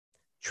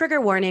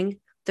Trigger warning.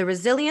 The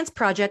Resilience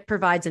Project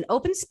provides an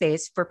open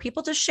space for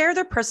people to share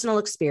their personal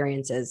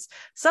experiences.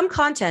 Some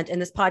content in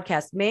this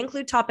podcast may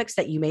include topics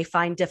that you may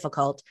find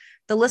difficult.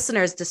 The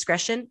listener's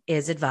discretion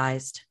is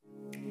advised.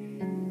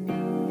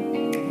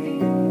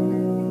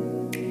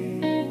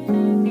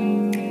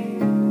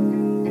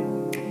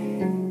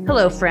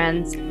 Hello,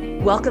 friends.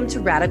 Welcome to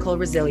Radical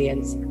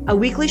Resilience, a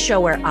weekly show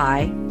where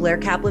I, Blair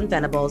Kaplan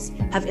Venables,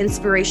 have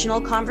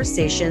inspirational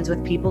conversations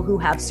with people who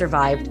have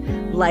survived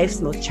life's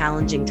most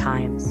challenging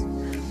times.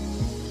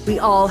 We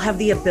all have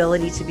the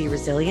ability to be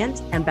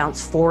resilient and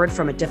bounce forward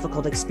from a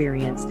difficult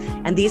experience,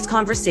 and these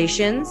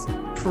conversations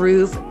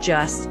prove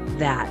just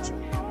that.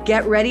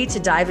 Get ready to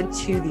dive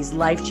into these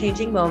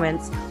life-changing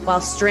moments while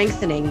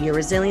strengthening your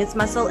resilience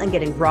muscle and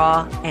getting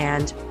raw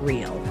and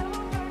real.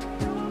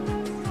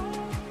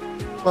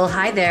 Well,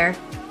 hi there.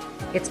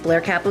 It's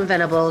Blair Kaplan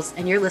Venables,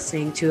 and you're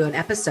listening to an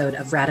episode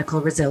of Radical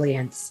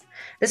Resilience.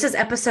 This is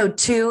episode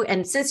 2,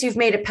 and since you've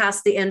made it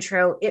past the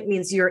intro, it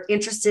means you're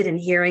interested in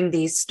hearing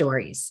these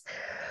stories.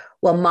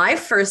 Well, my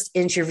first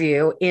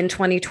interview in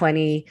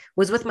 2020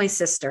 was with my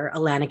sister,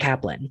 Alana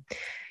Kaplan.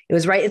 It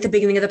was right at the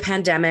beginning of the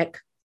pandemic.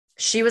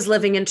 She was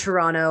living in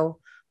Toronto.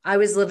 I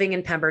was living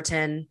in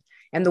Pemberton,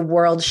 and the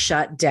world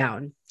shut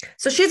down.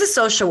 So she's a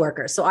social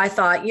worker. So I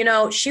thought,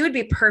 she would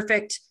be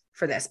perfect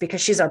for this because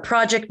she's our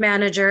project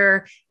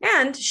manager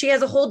and she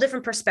has a whole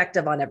different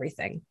perspective on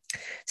everything.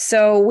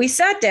 So we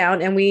sat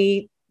down and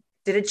we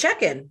did a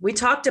check-in. We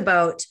talked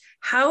about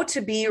how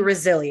to be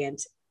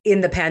resilient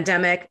in the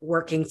pandemic,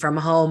 working from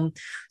home.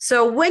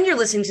 So when you're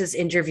listening to this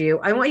interview,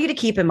 I want you to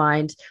keep in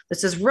mind,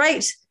 this is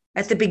right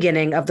at the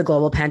beginning of the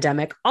global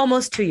pandemic,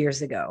 almost 2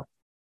 years ago.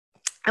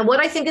 And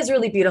what I think is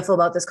really beautiful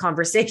about this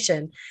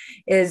conversation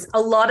is a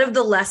lot of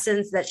the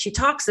lessons that she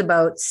talks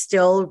about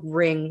still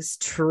rings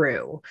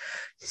true.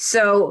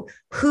 So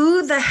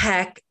who the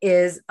heck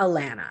is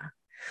Alana?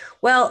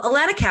 Well,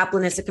 Alana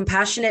Kaplan is a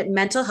compassionate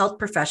mental health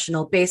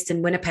professional based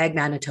in Winnipeg,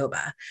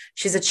 Manitoba.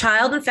 She's a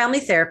child and family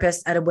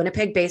therapist at a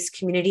Winnipeg-based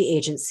community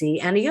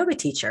agency and a yoga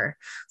teacher.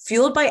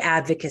 Fueled by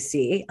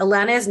advocacy,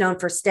 Alana is known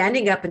for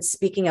standing up and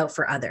speaking out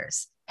for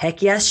others.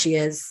 Heck yes, she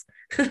is.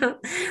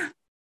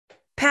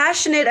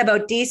 Passionate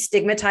about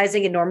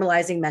destigmatizing and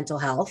normalizing mental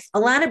health,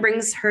 Alana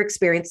brings her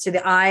experience to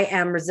the I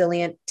Am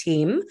Resilient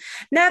team,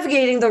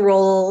 navigating the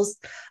roles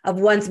of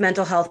one's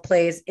mental health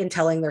plays in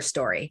telling their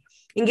story.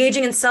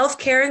 Engaging in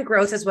self-care and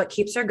growth is what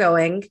keeps her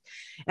going,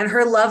 and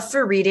her love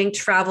for reading,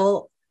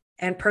 travel,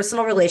 and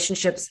personal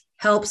relationships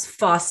helps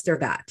foster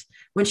that.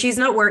 When she's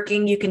not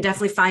working, you can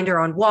definitely find her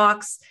on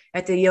walks,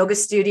 at the yoga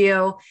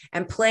studio,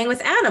 and playing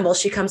with animals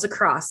she comes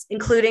across,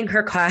 including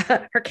her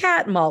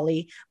cat,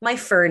 Molly, my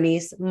fur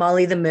niece,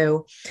 Molly the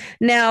Moo.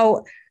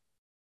 Now,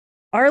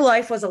 our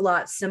life was a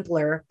lot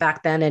simpler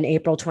back then in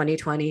April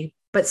 2020,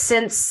 but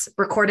since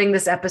recording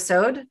this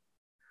episode,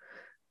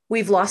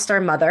 we've lost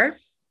our mother.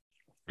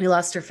 We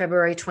lost her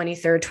February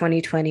 23rd,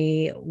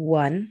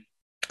 2021.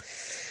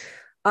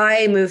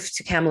 I moved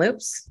to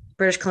Kamloops,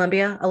 British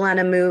Columbia.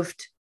 Alana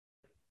moved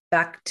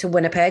back to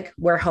Winnipeg,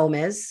 where home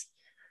is.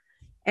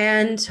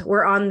 And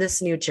we're on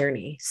this new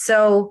journey.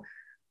 So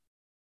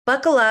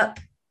buckle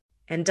up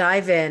and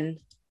dive in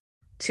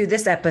to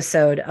this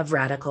episode of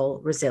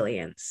Radical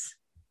Resilience.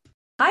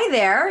 Hi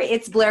there,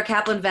 it's Blair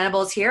Kaplan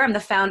Venables here. I'm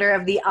the founder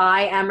of the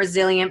I Am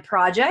Resilient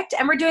Project,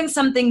 and we're doing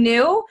something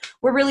new.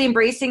 We're really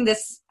embracing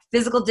this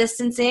physical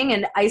distancing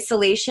and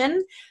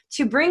isolation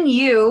to bring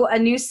you a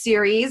new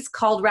series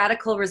called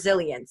Radical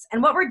Resilience.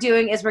 And what we're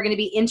doing is we're going to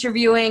be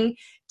interviewing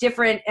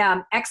different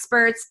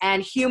experts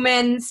and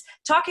humans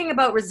talking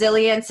about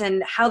resilience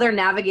and how they're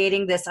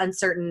navigating this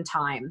uncertain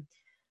time.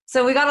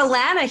 So we got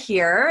Alana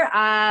here.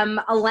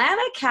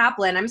 Alana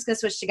Kaplan, I'm just going to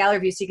switch to gallery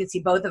view so you can see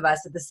both of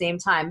us at the same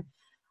time.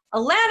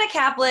 Alana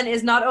Kaplan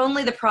is not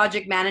only the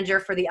project manager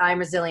for the I'm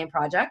Resilient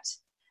Project,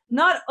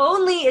 not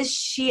only is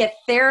she a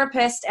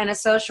therapist and a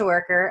social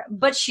worker,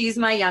 but she's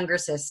my younger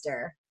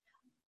sister.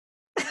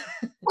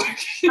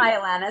 Hi,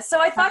 Alana. So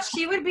I thought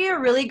she would be a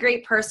really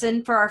great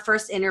person for our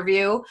first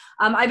interview.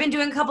 I've been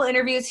doing a couple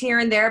interviews here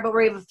and there, but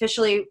we've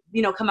officially,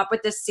 come up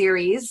with this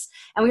series,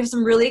 and we have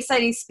some really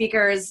exciting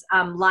speakers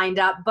lined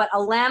up. But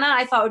Alana,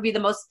 I thought would be the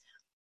most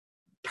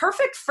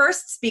perfect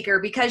first speaker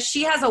because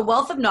she has a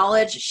wealth of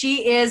knowledge.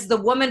 She is the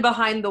woman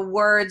behind the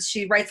words.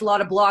 She writes a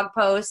lot of blog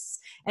posts,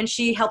 and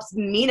she helps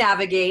me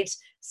navigate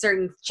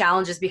certain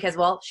challenges because,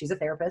 well, she's a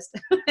therapist.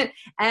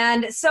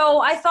 And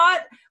so I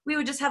thought we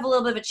would just have a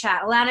little bit of a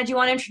chat. Alana, do you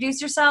want to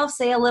introduce yourself?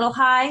 Say a little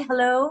hi,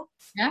 hello.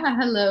 Yeah,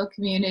 hello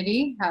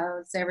community.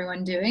 How's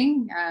everyone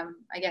doing?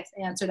 I guess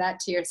answer that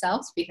to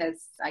yourselves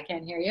because I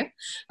can't hear you.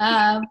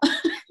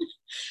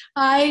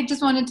 I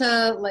just wanted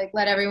to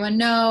let everyone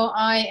know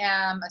I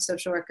am a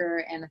social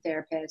worker and a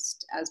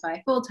therapist as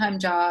my full-time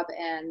job,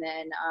 and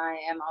then I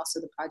am also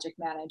the project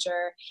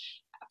manager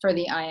for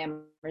the I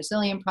Am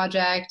Resilient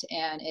Project,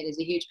 and it is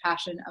a huge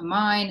passion of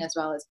mine as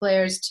well as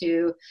Blair's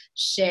to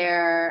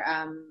share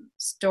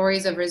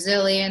stories of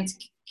resilience,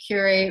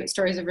 curate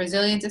stories of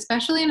resilience,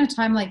 especially in a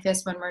time like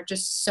this when we're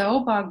just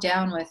so bogged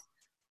down with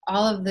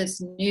all of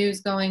this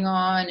news going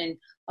on and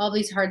all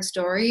these hard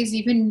stories,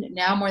 even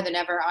now more than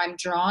ever, I'm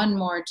drawn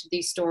more to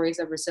these stories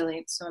of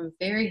resilience. So I'm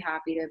very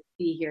happy to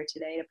be here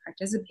today to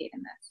participate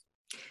in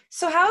this.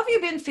 So how have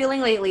you been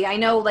feeling lately? I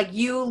know like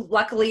you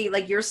luckily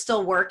like you're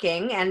still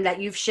working and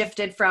that you've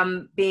shifted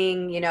from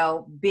being,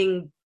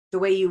 being the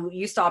way you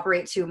used to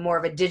operate to more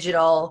of a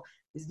digital,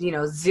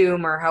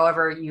 Zoom or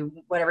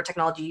whatever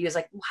technology you use.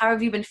 Like how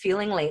have you been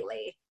feeling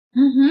lately?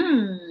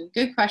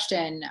 Good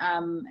question.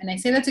 And I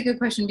say that's a good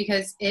question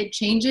because it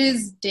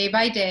changes day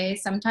by day.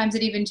 Sometimes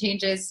it even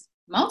changes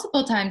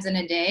multiple times in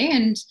a day.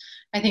 And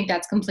I think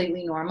that's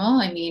completely normal.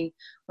 I mean,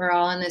 we're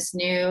all in this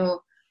new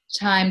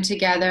time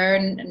together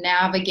and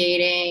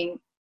navigating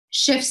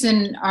shifts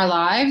in our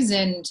lives.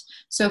 And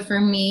so for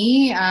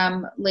me,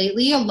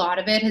 lately, a lot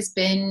of it has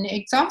been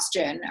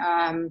exhaustion.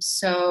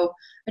 So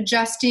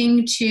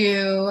adjusting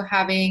to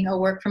having a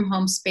work from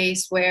home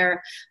space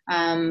where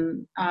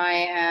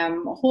I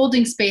am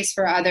holding space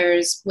for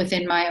others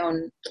within my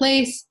own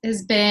place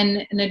has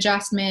been an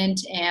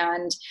adjustment,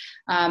 and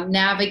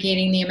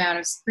navigating the amount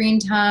of screen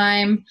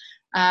time,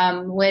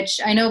 which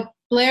I know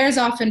Blair's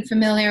often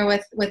familiar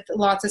with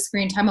lots of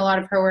screen time. A lot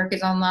of her work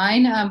is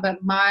online,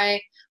 but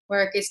my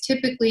work is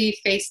typically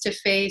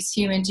face-to-face,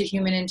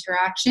 human-to-human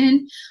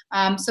interaction.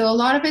 So a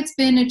lot of it's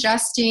been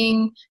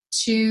adjusting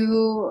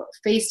to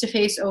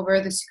face-to-face over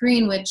the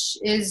screen, which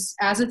is,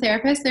 as a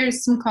therapist,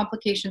 there's some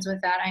complications with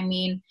that. I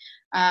mean,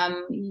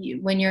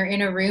 when you're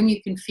in a room,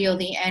 you can feel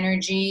the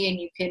energy and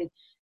you can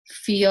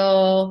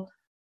feel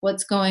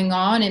what's going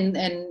on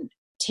and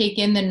take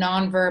in the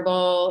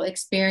nonverbal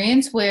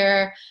experience,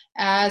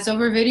 whereas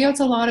over video,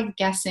 it's a lot of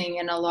guessing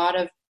and a lot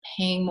of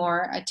paying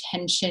more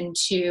attention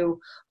to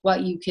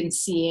what you can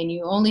see, and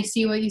you only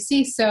see what you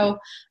see. So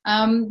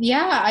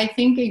I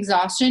think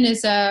exhaustion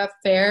is a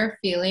fair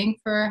feeling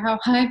for how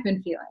I've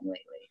been feeling lately.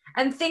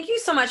 And thank you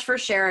so much for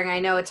sharing. I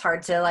know it's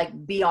hard to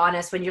like be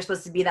honest when you're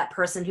supposed to be that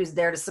person who's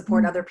there to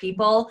support other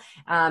people,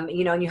 and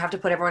you have to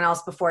put everyone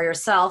else before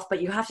yourself,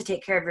 but you have to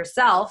take care of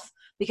yourself,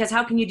 because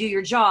how can you do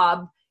your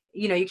job?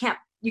 You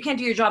can't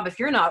do your job if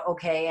you're not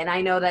okay. And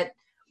I know that,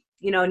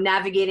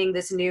 navigating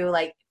this new,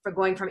 like for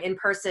going from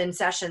in-person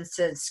sessions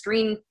to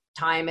screen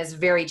time is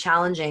very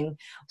challenging.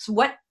 So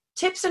what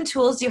tips and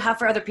tools do you have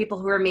for other people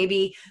who are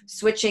maybe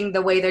switching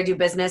the way they do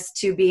business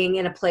to being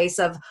in a place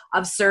of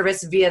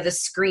service via the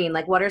screen?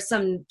 Like what are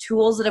some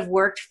tools that have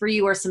worked for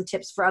you, or some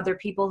tips for other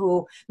people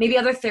who maybe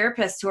other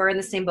therapists who are in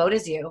the same boat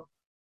as you?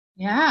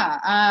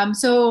 Yeah.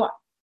 So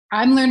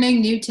I'm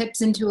learning new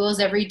tips and tools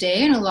every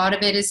day, and a lot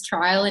of it is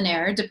trial and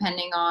error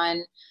depending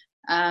on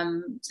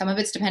some of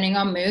it's depending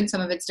on mood,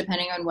 some of it's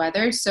depending on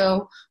weather.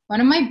 So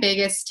one of my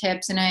biggest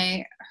tips, and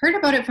I heard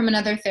about it from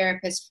another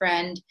therapist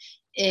friend,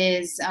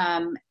 is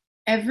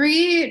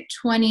every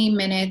 20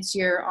 minutes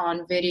you're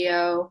on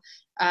video,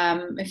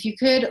 if you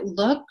could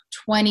look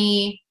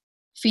 20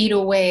 feet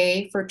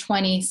away for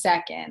 20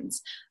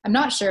 seconds. I'm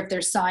not sure if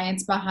there's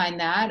science behind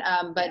that,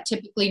 but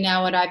typically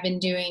now what I've been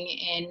doing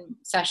in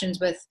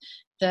sessions with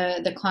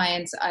the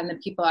clients and the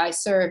people I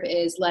serve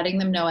is letting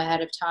them know ahead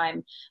of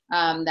time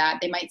that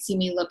they might see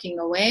me looking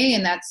away,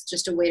 and that's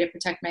just a way to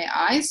protect my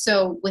eyes.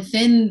 So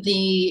within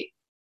the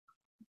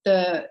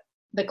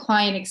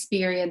client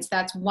experience,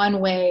 that's one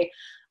way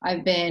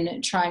I've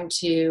been trying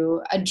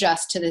to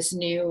adjust to this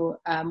new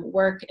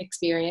work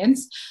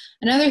experience.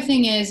 Another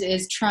thing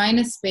is trying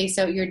to space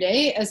out your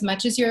day as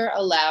much as you're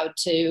allowed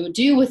to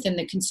do within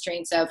the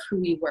constraints of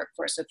who you work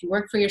for. So if you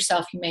work for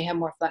yourself, you may have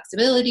more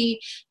flexibility.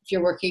 If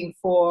you're working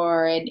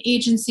for an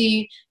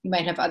agency, you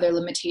might have other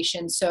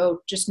limitations.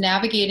 So just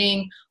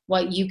navigating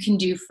what you can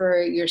do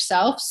for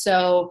yourself.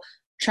 So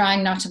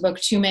trying not to book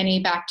too many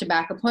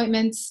back-to-back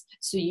appointments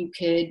so you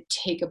could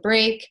take a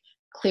break,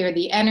 clear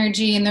the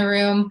energy in the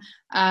room.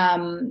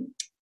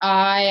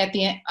 I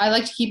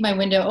like to keep my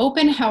window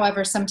open.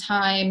 However,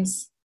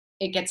 sometimes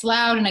it gets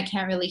loud and I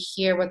can't really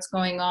hear what's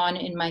going on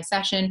in my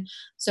session.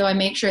 So I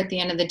make sure at the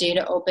end of the day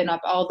to open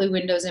up all the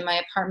windows in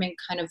my apartment,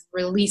 kind of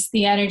release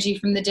the energy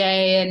from the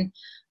day. And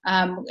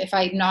if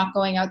I'm not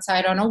going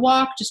outside on a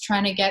walk, just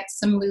trying to get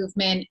some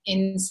movement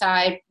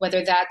inside,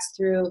 whether that's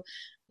through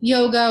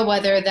yoga,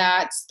 whether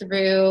that's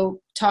through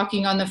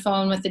talking on the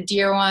phone with a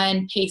dear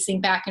one, pacing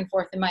back and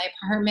forth in my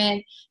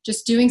apartment,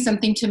 just doing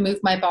something to move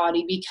my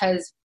body.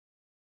 Because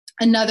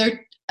another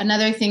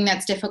thing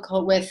that's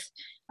difficult with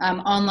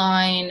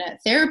online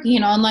therapy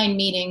and online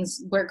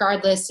meetings,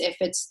 regardless if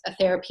it's a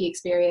therapy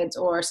experience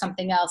or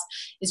something else,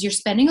 is you're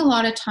spending a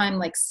lot of time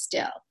like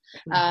still.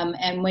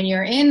 And when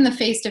you're in the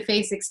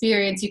face-to-face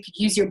experience, you could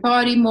use your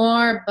body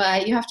more,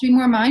 but you have to be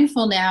more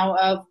mindful now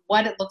of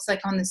what it looks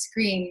like on the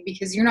screen,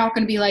 because you're not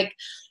going to be like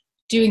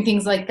doing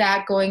things like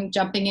that,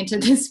 jumping into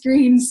the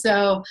screen.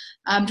 So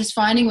just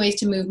finding ways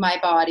to move my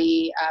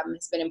body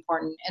has been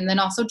important. And then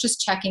also just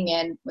checking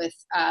in with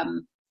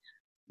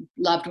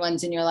loved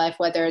ones in your life,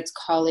 whether it's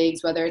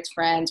colleagues, whether it's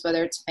friends,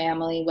 whether it's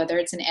family, whether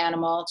it's an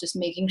animal, just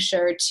making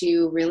sure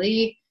to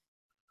really,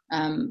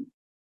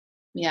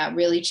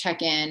 really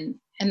check in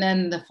And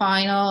then the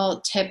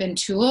final tip and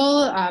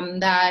tool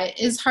that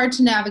is hard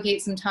to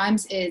navigate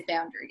sometimes is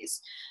boundaries.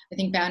 I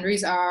think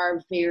boundaries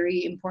are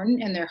very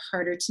important and they're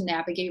harder to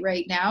navigate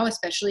right now,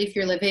 especially if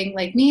you're living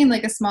like me in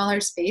like a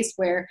smaller space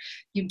where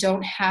you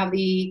don't have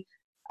the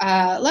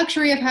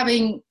luxury of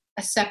having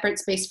a separate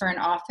space for an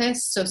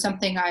office. So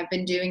something I've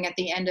been doing at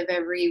the end of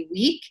every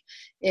week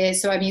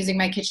is, so I'm using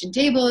my kitchen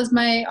table as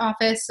my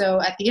office.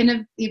 So at the end of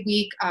the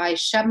week, I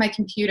shut my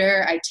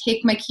computer, I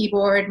take my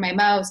keyboard, my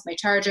mouse, my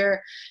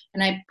charger,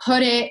 and I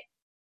put it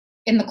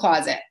in the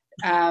closet.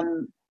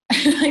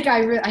 Like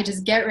I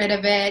just get rid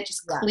of it,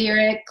 just clear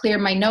it, clear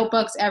my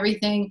notebooks,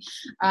 everything,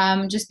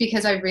 just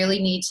because I really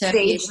need to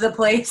stage the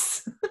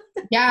place.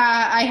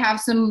 Yeah, I have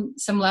some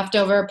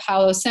leftover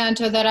Palo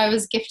Santo that I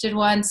was gifted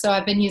once, so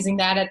I've been using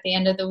that at the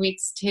end of the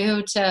weeks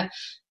too to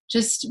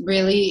just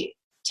really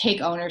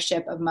take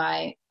ownership of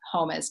my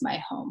home as my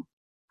home.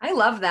 I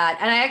love that.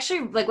 And I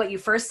actually like what you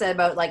first said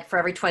about like for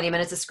every 20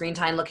 minutes of screen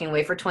time, looking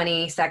away for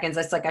 20 seconds.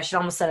 It's like I should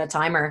almost set a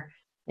timer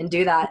and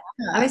do that.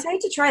 Yeah. I'm excited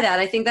to try that.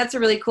 I think that's a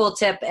really cool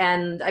tip.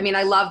 And I mean,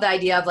 I love the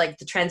idea of like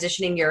the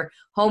transitioning your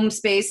home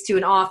space to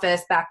an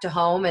office back to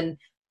home and,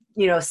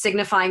 you know,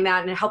 signifying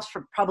that. And it helps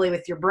probably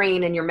with your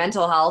brain and your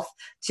mental health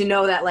to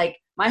know that like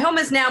my home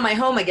is now my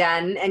home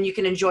again, and you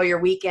can enjoy your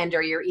weekend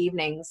or your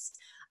evenings.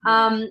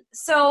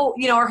 So,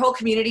 you know, our whole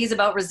community is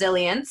about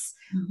resilience.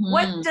 Mm-hmm.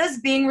 What does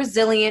being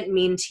resilient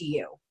mean to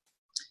you?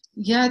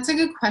 Yeah, it's a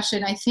good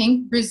question. I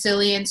think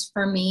resilience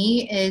for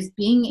me is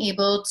being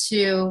able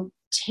to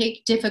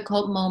take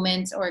difficult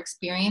moments or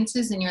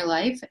experiences in your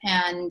life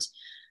and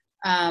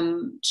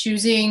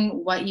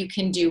choosing what you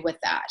can do with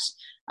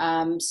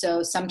that.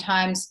 So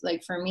sometimes,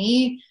 like for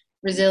me,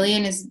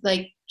 resilient is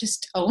like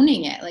just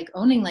owning it, like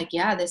owning like,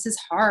 yeah, this is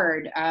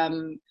hard.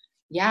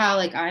 Yeah,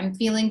 like I'm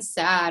feeling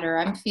sad or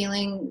I'm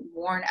feeling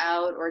worn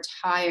out or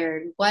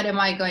tired. What am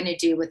I going to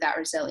do with that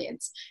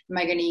resilience? Am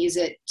I going to use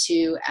it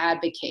to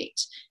advocate?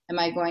 Am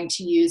I going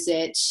to use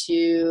it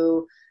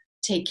to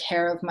take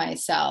care of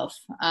myself?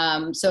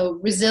 So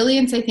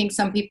resilience, I think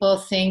some people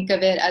think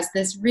of it as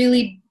this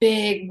really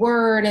big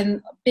word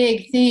and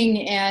big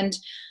thing. And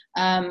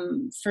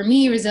for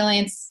me,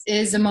 resilience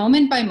is a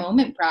moment by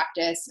moment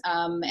practice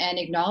and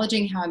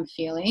acknowledging how I'm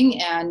feeling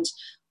and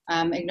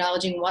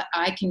acknowledging what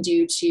I can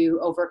do to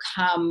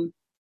overcome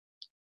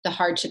the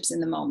hardships in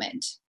the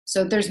moment.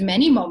 So there's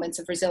many moments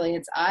of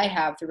resilience I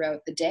have throughout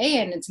the day,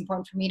 and it's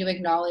important for me to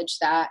acknowledge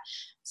that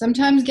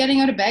sometimes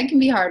getting out of bed can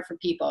be hard for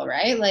people,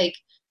 right? Like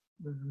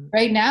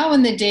right now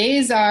when the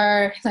days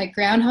are like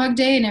Groundhog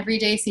Day and every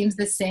day seems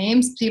the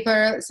same, some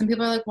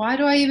people are like, why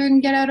do I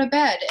even get out of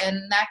bed?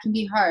 And that can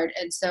be hard.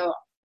 And so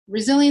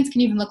resilience can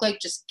even look like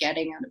just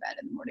getting out of bed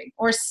in the morning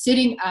or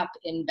sitting up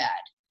in bed.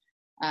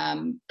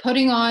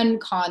 Putting on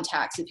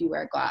contacts if you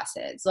wear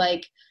glasses,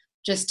 like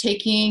just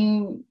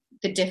taking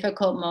the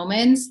difficult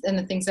moments and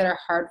the things that are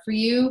hard for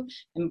you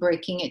and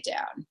breaking it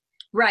down.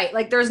 Right.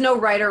 Like there's no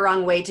right or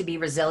wrong way to be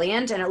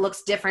resilient, and it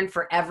looks different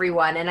for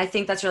everyone. And I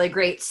think that's really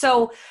great.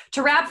 So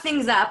to wrap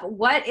things up,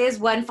 what is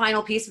one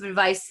final piece of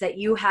advice that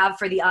you have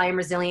for the I Am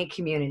Resilient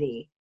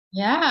community?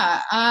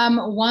 Yeah.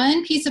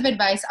 One piece of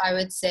advice I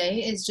would say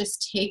is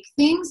just take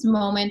things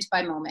moment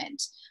by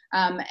moment.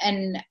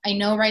 And I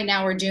know right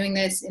now we're doing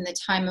this in the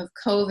time of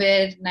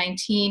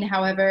COVID-19.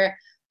 However,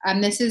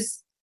 this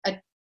is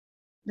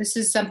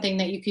something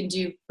that you can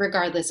do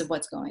regardless of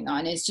what's going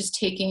on, is just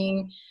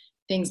taking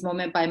things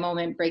moment by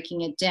moment,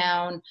 breaking it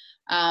down.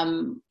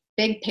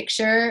 Big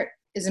picture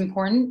is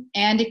important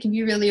and it can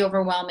be really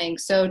overwhelming.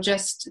 So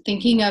just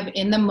thinking of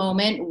in the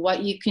moment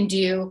what you can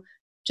do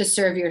to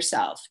serve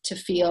yourself, to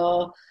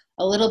feel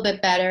a little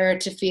bit better,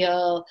 to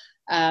feel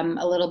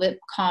a little bit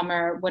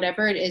calmer,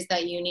 whatever it is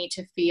that you need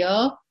to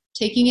feel,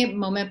 taking it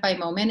moment by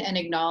moment and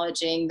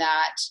acknowledging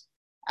that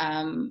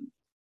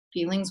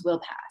feelings will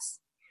pass.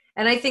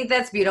 And I think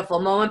that's beautiful.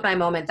 Moment by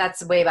moment. That's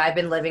the way I've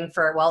been living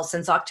for, well,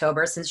 since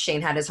October, since Shane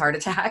had his heart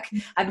attack.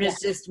 I've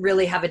just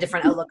really have a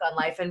different outlook on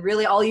life. And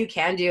really all you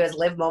can do is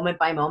live moment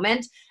by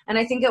moment. And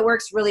I think it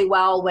works really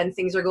well when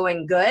things are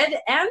going good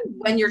and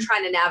when you're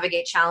trying to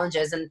navigate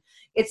challenges. And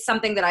it's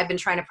something that I've been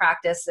trying to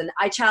practice. And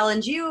I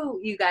challenge you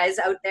guys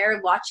out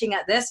there watching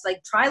at this,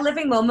 like try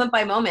living moment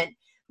by moment.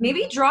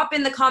 Maybe drop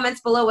in the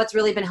comments below what's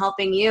really been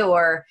helping you,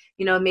 or,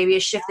 you know, maybe a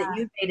shift that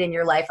you've made in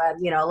your life.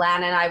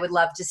 Alana and I would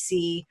love to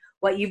see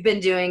what you've been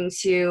doing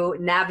to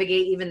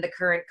navigate even the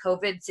current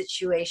COVID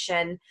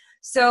situation.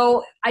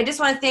 So I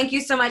just want to thank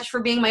you so much for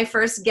being my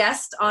first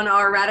guest on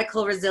our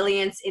Radical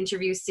Resilience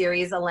interview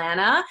series,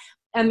 Alana.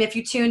 If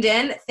you tuned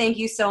in, thank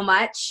you so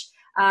much.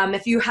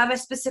 If you have a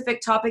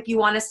specific topic you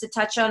want us to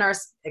touch on, or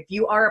if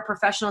you are a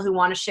professional who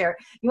want to share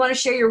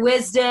your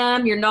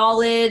wisdom, your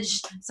knowledge,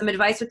 some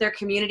advice with their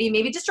community,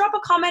 maybe just drop a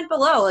comment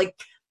below. Like,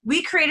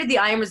 we created the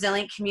I Am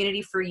Resilient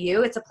community for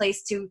you. It's a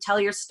place to tell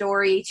your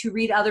story, to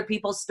read other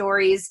people's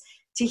stories,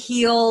 to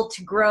heal,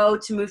 to grow,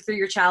 to move through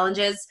your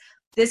challenges.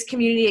 This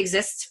community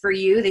exists for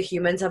you, the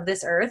humans of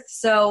this earth.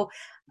 So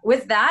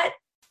with that,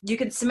 you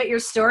can submit your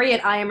story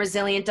at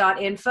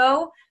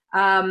iamresilient.info.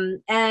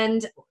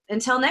 And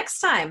until next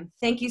time,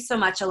 thank you so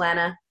much,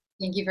 Alana.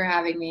 Thank you for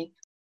having me.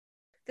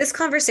 This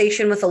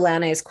conversation with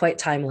Alana is quite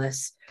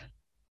timeless.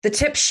 The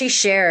tips she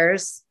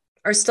shares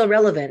are still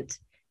relevant.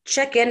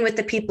 Check in with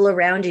the people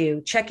around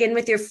you. Check in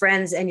with your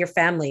friends and your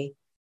family.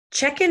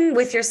 Check in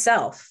with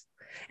yourself.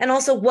 And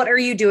also, what are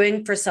you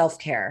doing for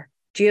self-care?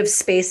 Do you have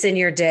space in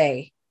your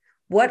day?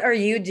 What are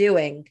you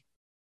doing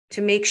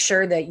to make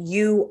sure that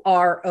you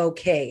are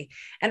okay?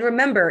 And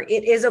remember,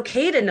 it is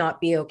okay to not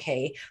be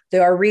okay.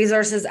 There are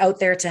resources out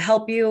there to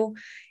help you,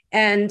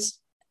 and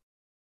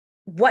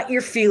what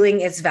you're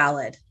feeling is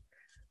valid.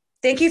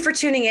 Thank you for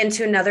tuning in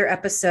to another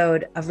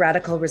episode of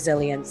Radical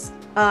Resilience.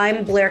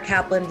 I'm Blair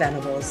Kaplan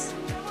Venables.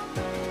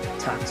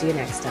 Talk to you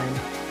next time.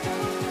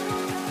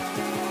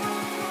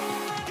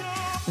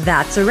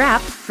 That's a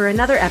wrap for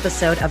another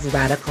episode of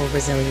Radical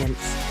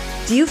Resilience.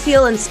 Do you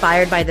feel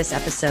inspired by this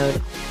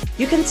episode?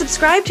 You can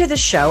subscribe to the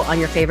show on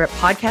your favorite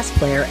podcast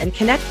player and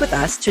connect with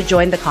us to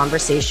join the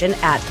conversation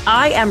at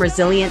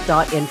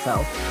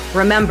iamresilient.info.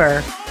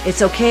 Remember,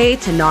 it's okay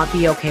to not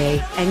be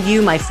okay, and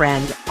you, my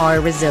friend, are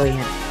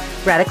resilient.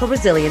 Radical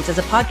Resilience is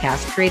a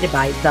podcast created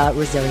by The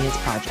Resilience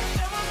Project.